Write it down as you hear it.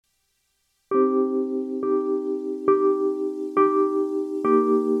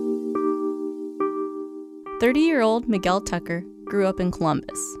30-year-old Miguel Tucker grew up in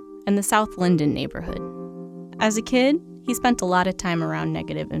Columbus, in the South Linden neighborhood. As a kid, he spent a lot of time around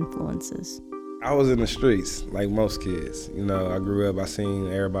negative influences. I was in the streets, like most kids. I grew up, I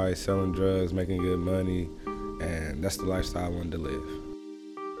seen everybody selling drugs, making good money, and that's the lifestyle I wanted to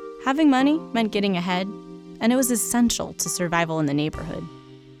live. Having money meant getting ahead, and it was essential to survival in the neighborhood.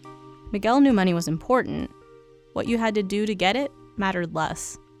 Miguel knew money was important. What you had to do to get it mattered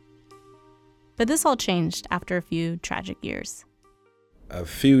less. But this all changed after a few tragic years. A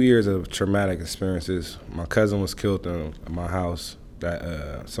few years of traumatic experiences. My cousin was killed in my house.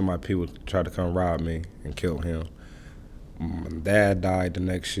 Some of my people tried to come rob me and kill him. My dad died the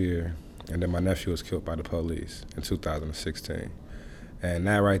next year, and then my nephew was killed by the police in 2016. And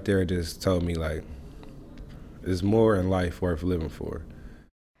that right there just told me, there's more in life worth living for.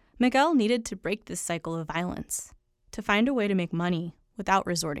 Miguel needed to break this cycle of violence, to find a way to make money without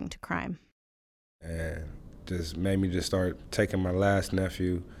resorting to crime. And just made me just start taking my last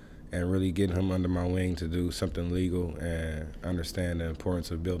nephew and really getting him under my wing to do something legal and understand the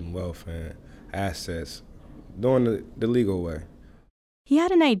importance of building wealth and assets, doing the legal way. He had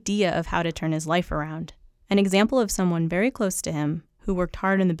an idea of how to turn his life around, an example of someone very close to him who worked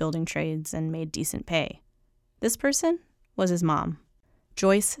hard in the building trades and made decent pay. This person was his mom,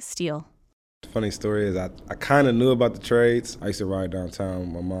 Joyce Steele. The funny story is I kind of knew about the trades. I used to ride downtown with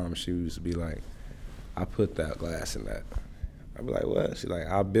my mom. She used to be like, I put that glass in that. I'd be like, what? She's like,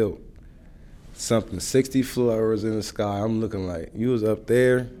 I built something 60 floors in the sky. I'm looking like, you was up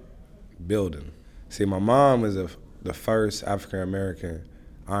there building. See, my mom is the first African-American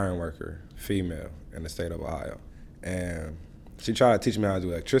iron worker, female, in the state of Ohio. And she tried to teach me how to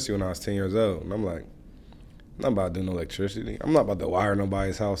do electricity when I was 10 years old. And I'm like, I'm not about to do no electricity. I'm not about to wire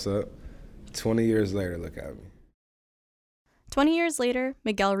nobody's house up. 20 years later, look at me. 20 years later,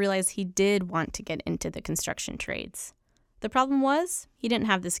 Miguel realized he did want to get into the construction trades. The problem was, he didn't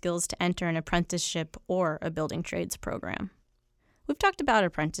have the skills to enter an apprenticeship or a building trades program. We've talked about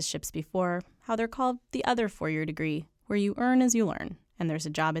apprenticeships before, how they're called the other four-year degree, where you earn as you learn, and there's a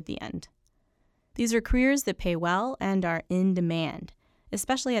job at the end. These are careers that pay well and are in demand,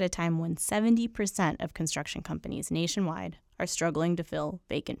 especially at a time when 70% of construction companies nationwide are struggling to fill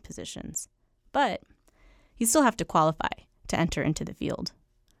vacant positions. But you still have to qualify to enter into the field.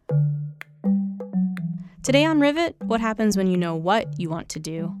 Today on Rivet, what happens when you know what you want to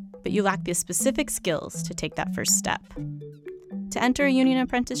do, but you lack the specific skills to take that first step? To enter a union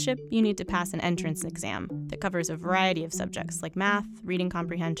apprenticeship, you need to pass an entrance exam that covers a variety of subjects like math, reading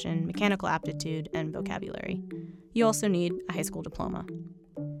comprehension, mechanical aptitude, and vocabulary. You also need a high school diploma.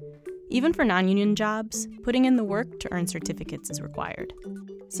 Even for non-union jobs, putting in the work to earn certificates is required.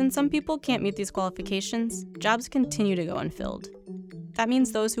 Since some people can't meet these qualifications, jobs continue to go unfilled. That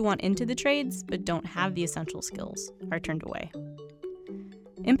means those who want into the trades but don't have the essential skills are turned away.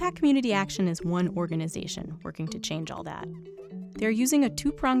 Impact Community Action is one organization working to change all that. They're using a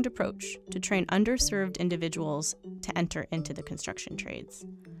two-pronged approach to train underserved individuals to enter into the construction trades.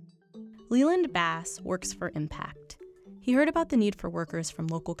 Leland Bass works for Impact. He heard about the need for workers from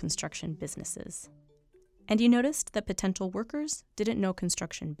local construction businesses. And he noticed that potential workers didn't know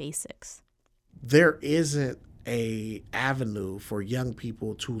construction basics. There isn't an avenue for young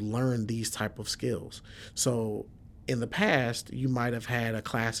people to learn these type of skills. So in the past, you might have had a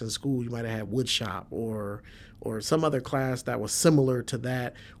class in school, you might have had wood shop or some other class that was similar to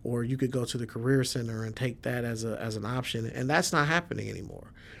that, or you could go to the Career Center and take that as an option, and that's not happening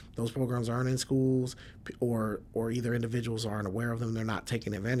anymore. Those programs aren't in schools, or either individuals aren't aware of them, they're not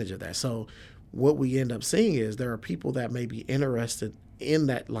taking advantage of that. So what we end up seeing is there are people that may be interested in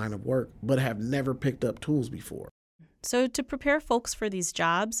that line of work but have never picked up tools before. So to prepare folks for these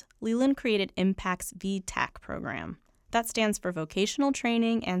jobs, Leland created Impact's VTAC program. That stands for Vocational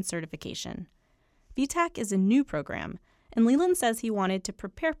Training and Certification. VTAC is a new program, and Leland says he wanted to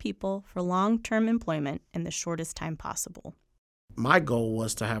prepare people for long-term employment in the shortest time possible. My goal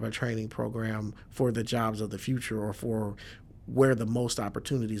was to have a training program for the jobs of the future, or for where the most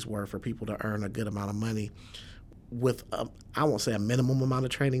opportunities were for people to earn a good amount of money with, I won't say a minimum amount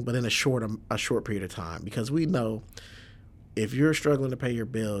of training, but in a short period of time. Because we know if you're struggling to pay your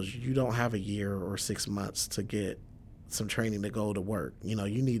bills, you don't have a year or 6 months to get some training to go to work. You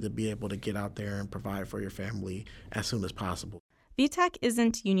need to be able to get out there and provide for your family as soon as possible. VTAC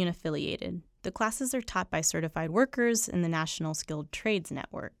isn't union affiliated. The classes are taught by certified workers in the National Skilled Trades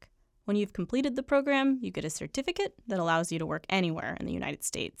Network. When you've completed the program, you get a certificate that allows you to work anywhere in the United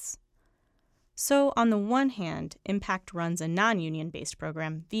States. So on the one hand, Impact runs a non-union-based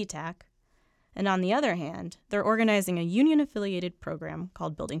program, VTAC, and on the other hand, they're organizing a union-affiliated program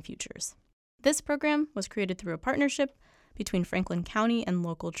called Building Futures. This program was created through a partnership between Franklin County and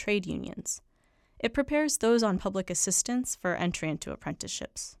local trade unions. It prepares those on public assistance for entry into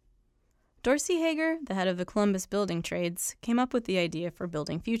apprenticeships. Dorsey Hager, the head of the Columbus Building Trades, came up with the idea for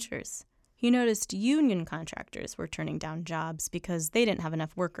Building Futures. He noticed union contractors were turning down jobs because they didn't have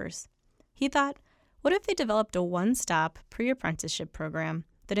enough workers. He thought, what if they developed a one-stop pre-apprenticeship program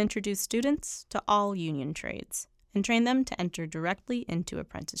that introduced students to all union trades and trained them to enter directly into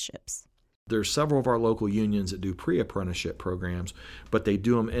apprenticeships? There's several of our local unions that do pre-apprenticeship programs, but they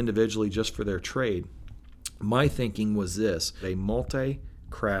do them individually just for their trade. My thinking was this: a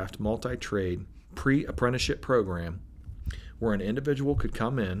multi-craft, multi-trade pre-apprenticeship program where an individual could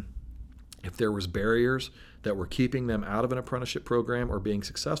come in. If there was barriers that were keeping them out of an apprenticeship program or being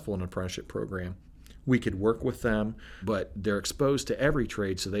successful in an apprenticeship program, we could work with them, but they're exposed to every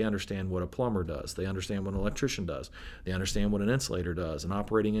trade, so they understand what a plumber does. They understand what an electrician does. They understand what an insulator does, an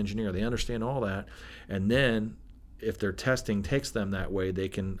operating engineer. They understand all that. And then if their testing takes them that way, they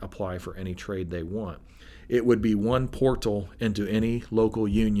can apply for any trade they want. It would be one portal into any local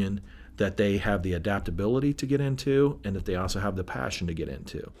union that they have the adaptability to get into and that they also have the passion to get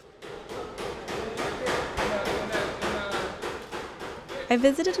into. I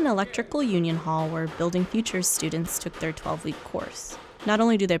visited an electrical union hall where Building Futures students took their 12-week course. Not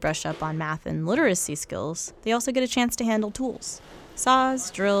only do they brush up on math and literacy skills, they also get a chance to handle tools. Saws,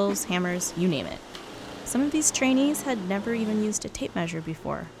 drills, hammers, you name it. Some of these trainees had never even used a tape measure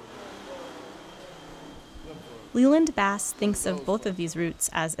before. Leland Bass thinks of both of these routes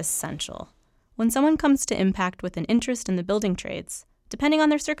as essential. When someone comes to Impact with an interest in the building trades, depending on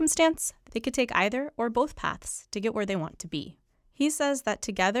their circumstance, they could take either or both paths to get where they want to be. He says that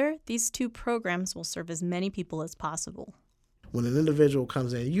together, these two programs will serve as many people as possible. When an individual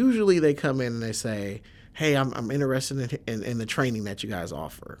comes in, usually they come in and they say, hey, I'm interested in the training that you guys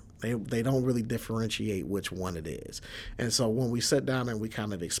offer. They don't really differentiate which one it is. And so when we sit down and we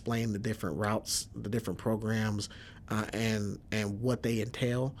kind of explain the different routes, the different programs, and what they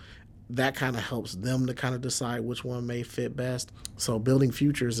entail, that kind of helps them to kind of decide which one may fit best. So Building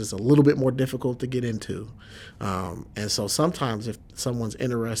Futures is a little bit more difficult to get into. And so sometimes if someone's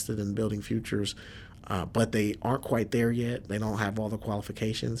interested in Building Futures, but they aren't quite there yet, they don't have all the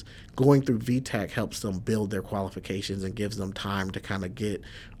qualifications, going through VTech helps them build their qualifications and gives them time to kind of get,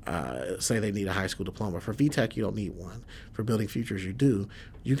 say they need a high school diploma. For VTech, you don't need one. For Building Futures, you do.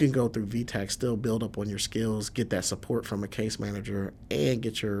 You can go through VTech, still build up on your skills, get that support from a case manager, and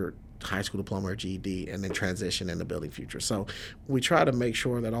get your high school diploma or GED, and then transition into Building Futures. So we try to make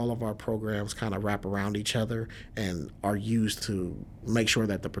sure that all of our programs kind of wrap around each other and are used to make sure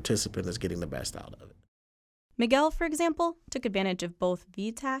that the participant is getting the best out of it. Miguel, for example, took advantage of both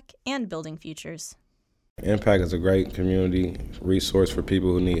VTAC and Building Futures. Impact is a great community resource for people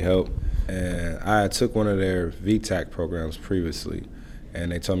who need help. And I took one of their VTAC programs previously,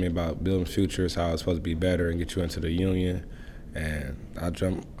 and they told me about Building Futures, how it's supposed to be better and get you into the union. And I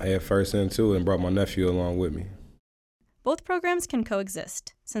jumped head first into it and brought my nephew along with me. Both programs can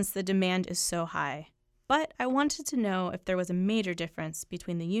coexist since the demand is so high. But I wanted to know if there was a major difference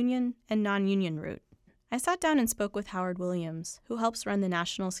between the union and non-union route. I sat down and spoke with Howard Williams, who helps run the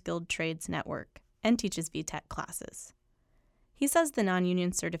National Skilled Trades Network and teaches VTech classes. He says the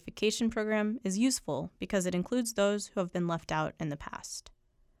non-union certification program is useful because it includes those who have been left out in the past.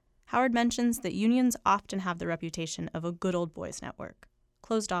 Howard mentions that unions often have the reputation of a good old boys network,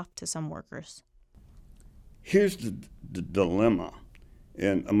 closed off to some workers. Here's the dilemma,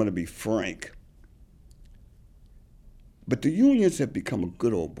 and I'm going to be frank. But the unions have become a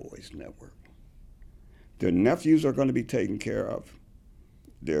good old boys network. Their nephews are going to be taken care of.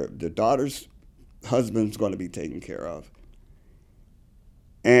 Their daughter's husband's going to be taken care of.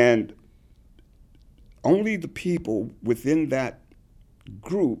 And only the people within that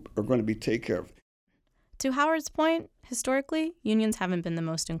group are going to be taken care of. To Howard's point, historically, unions haven't been the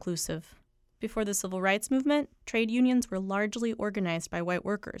most inclusive. Before the civil rights movement, trade unions were largely organized by white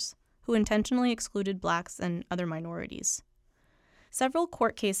workers, who intentionally excluded blacks and other minorities. Several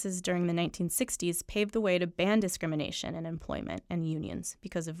court cases during the 1960s paved the way to ban discrimination in employment and unions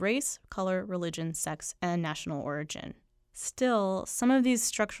because of race, color, religion, sex, and national origin. Still, some of these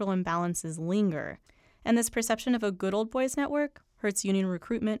structural imbalances linger, and this perception of a good old boys network hurts union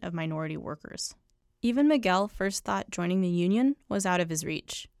recruitment of minority workers. Even Miguel first thought joining the union was out of his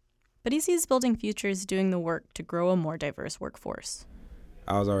reach, but he sees Building Futures doing the work to grow a more diverse workforce.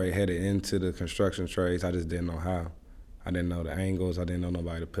 I was already headed into the construction trades, I just didn't know how. I didn't know the angles, I didn't know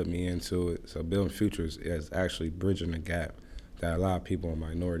nobody to put me into it. So Building Futures is actually bridging the gap that a lot of people in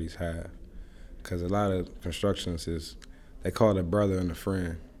minorities have. Because a lot of constructions they call it a brother and a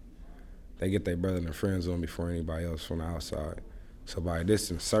friend. they get their brother in the friend zone before anybody else from the outside. So by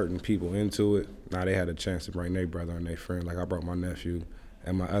this certain people into it, now they had a chance to bring their brother and their friend. Like I brought my nephew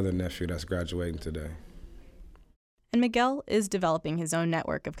and my other nephew that's graduating today. And Miguel is developing his own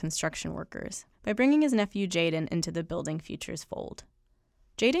network of construction workers by bringing his nephew Jaden into the Building Futures fold.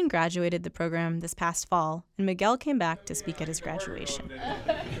 Jaden graduated the program this past fall, and Miguel came back to speak at his graduation.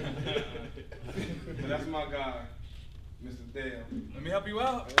 That's my guy, Mr. Dale. Let me help you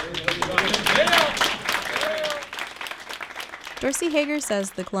out. Dorsey Hager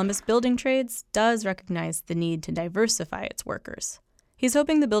says the Columbus Building Trades does recognize the need to diversify its workers. He's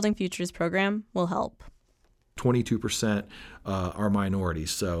hoping the Building Futures program will help. 22% are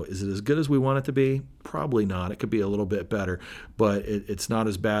minorities. So is it as good as we want it to be? Probably not. It could be a little bit better, but it's not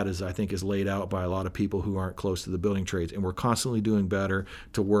as bad as I think is laid out by a lot of people who aren't close to the building trades. And we're constantly doing better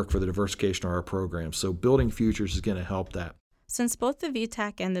to work for the diversification of our programs. So Building Futures is going to help that. Since both the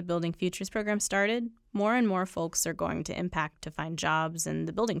VTAC and the Building Futures program started, more and more folks are going to Impact to find jobs in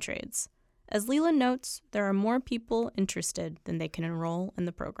the building trades. As Leland notes, there are more people interested than they can enroll in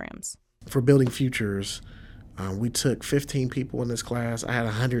the programs. For Building Futures, we took 15 people in this class. I had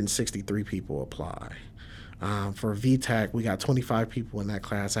 163 people apply. For VTAC, we got 25 people in that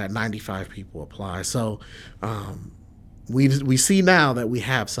class. I had 95 people apply. So we see now that we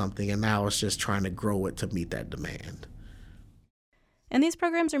have something, and now it's just trying to grow it to meet that demand. And these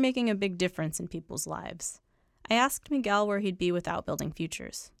programs are making a big difference in people's lives. I asked Miguel where he'd be without Building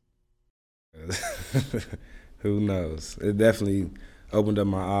Futures. Who knows? It definitely opened up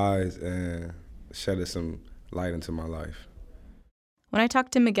my eyes and shedded some light into my life. When I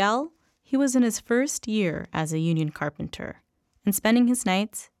talked to Miguel, he was in his first year as a union carpenter and spending his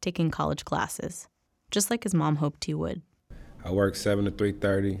nights taking college classes, just like his mom hoped he would. I work 7 to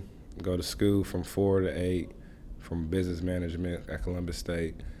 3:30, go to school from 4 to 8, from business management at Columbus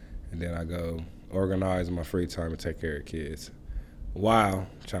State, and then I go organize in my free time and take care of kids while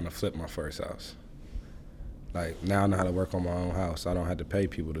trying to flip my first house. Like, now I know how to work on my own house. I don't have to pay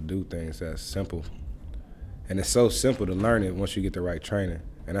people to do things that's simple. And it's so simple to learn it once you get the right training.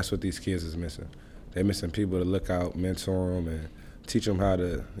 And that's what these kids is missing. They're missing people to look out, mentor them, and teach them how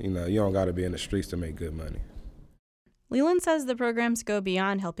to, you don't got to be in the streets to make good money. Leland says the programs go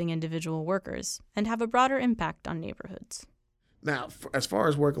beyond helping individual workers and have a broader impact on neighborhoods. Now, as far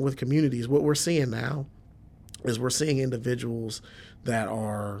as working with communities, what we're seeing now is we're seeing individuals that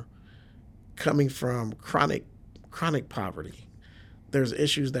are coming from chronic poverty. There's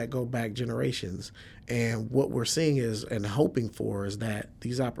issues that go back generations. And what we're seeing is, and hoping for, is that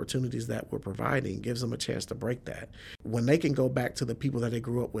these opportunities that we're providing gives them a chance to break that. When they can go back to the people that they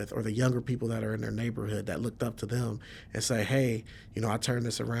grew up with or the younger people that are in their neighborhood that looked up to them and say, hey, I turned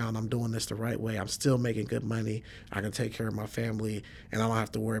this around. I'm doing this the right way. I'm still making good money. I can take care of my family, and I don't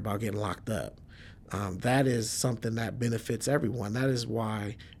have to worry about getting locked up. That is something that benefits everyone. That is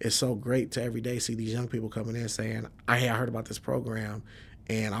why it's so great to every day see these young people coming in saying, hey, I heard about this program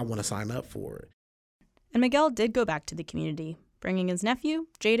and I want to sign up for it. And Miguel did go back to the community. Bringing his nephew,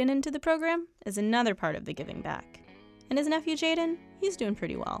 Jaden, into the program is another part of the giving back. And his nephew, Jaden, he's doing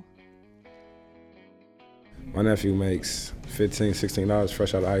pretty well. My nephew makes $15, $16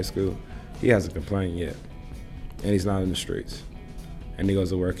 fresh out of high school. He hasn't complained yet. And he's not in the streets. And he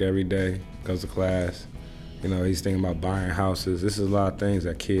goes to work every day, goes to class. He's thinking about buying houses. This is a lot of things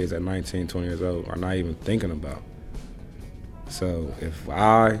that kids at 19, 20 years old are not even thinking about. So if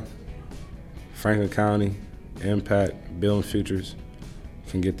I, Franklin County, Impact, Building Futures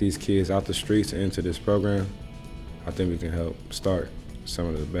can get these kids out the streets and into this program, I think we can help start some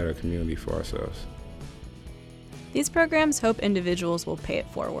of the better community for ourselves. These programs hope individuals will pay it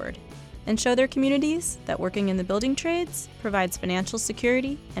forward and show their communities that working in the building trades provides financial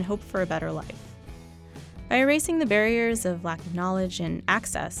security and hope for a better life. By erasing the barriers of lack of knowledge and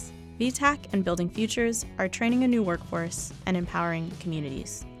access, VTAC and Building Futures are training a new workforce and empowering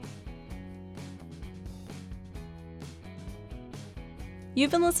communities.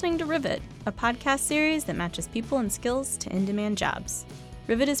 You've been listening to Rivet, a podcast series that matches people and skills to in-demand jobs.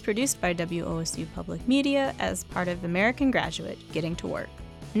 Rivet is produced by WOSU Public Media as part of American Graduate Getting to Work,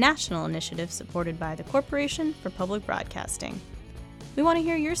 a national initiative supported by the Corporation for Public Broadcasting. We want to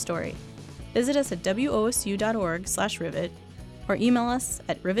hear your story. Visit us at wosu.org/rivet or email us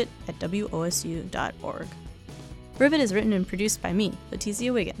at rivet@wosu.org. Rivet is written and produced by me,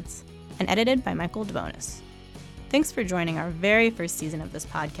 Leticia Wiggins, and edited by Michael DeBonis. Thanks for joining our very first season of this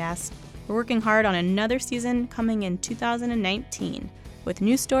podcast. We're working hard on another season coming in 2019 with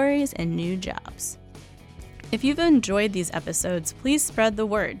new stories and new jobs. If you've enjoyed these episodes, please spread the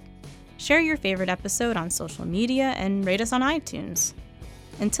word. Share your favorite episode on social media and rate us on iTunes.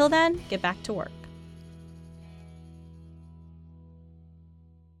 Until then, get back to work.